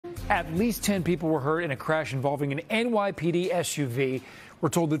At least 10 people were hurt in a crash involving an NYPD SUV. We're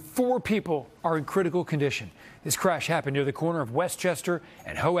told that 4 people are in critical condition. This crash happened near the corner of Westchester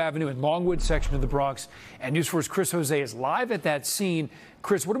and Hoe Avenue in Longwood section of the Bronx. And News 4's Chris Jose is live at that scene.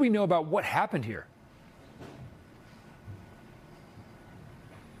 Chris, what do we know about what happened here?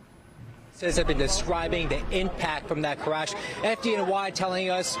 Have been describing the impact from that crash. FDNY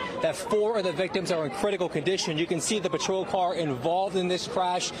telling us that 4 of the victims are in critical condition. You can see the patrol car involved in this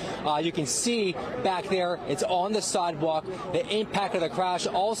crash. You can see back there, it's on the sidewalk. The impact of the crash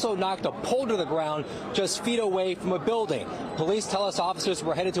also knocked a pole to the ground just feet away from a building. Police tell us officers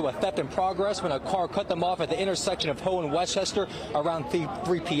were headed to a theft in progress when a car cut them off at the intersection of Hoe and Westchester around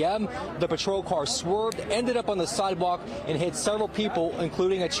 3 p.m. The patrol car swerved, ended up on the sidewalk, and hit several people,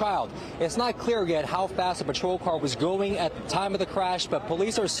 including a child. It's not clear yet how fast the patrol car was going at the time of the crash, but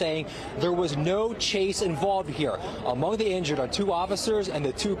police are saying there was no chase involved here. Among the injured are 2 officers and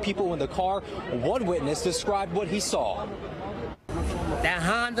the 2 people in the car. One witness described what he saw. That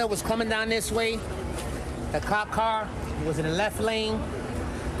Honda was coming down this way. The cop car was in the left lane.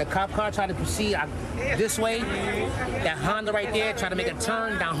 The cop car tried to proceed this way. That Honda right there tried to make a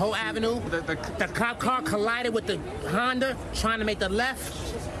turn down Hoe Avenue. The cop car collided with the Honda trying to make the left.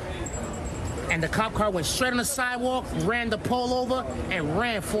 And the cop car went straight on the sidewalk, ran the pole over, and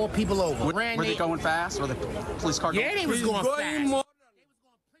ran 4 people over. Were they going fast, or the police car going fast? Yeah, they was going fast.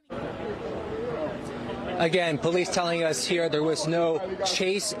 Again, police telling us here there was no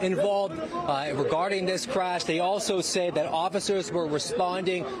chase involved regarding this crash. They also say that officers were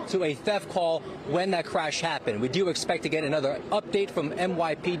responding to a theft call when that crash happened. We do expect to get another update from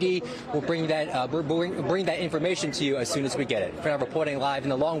NYPD. We'll bring that information to you as soon as we get it. For now, reporting live in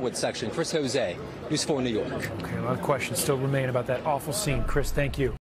the Longwood section, Chris Jose, News 4 New York. Okay, a lot of questions still remain about that awful scene. Chris, thank you.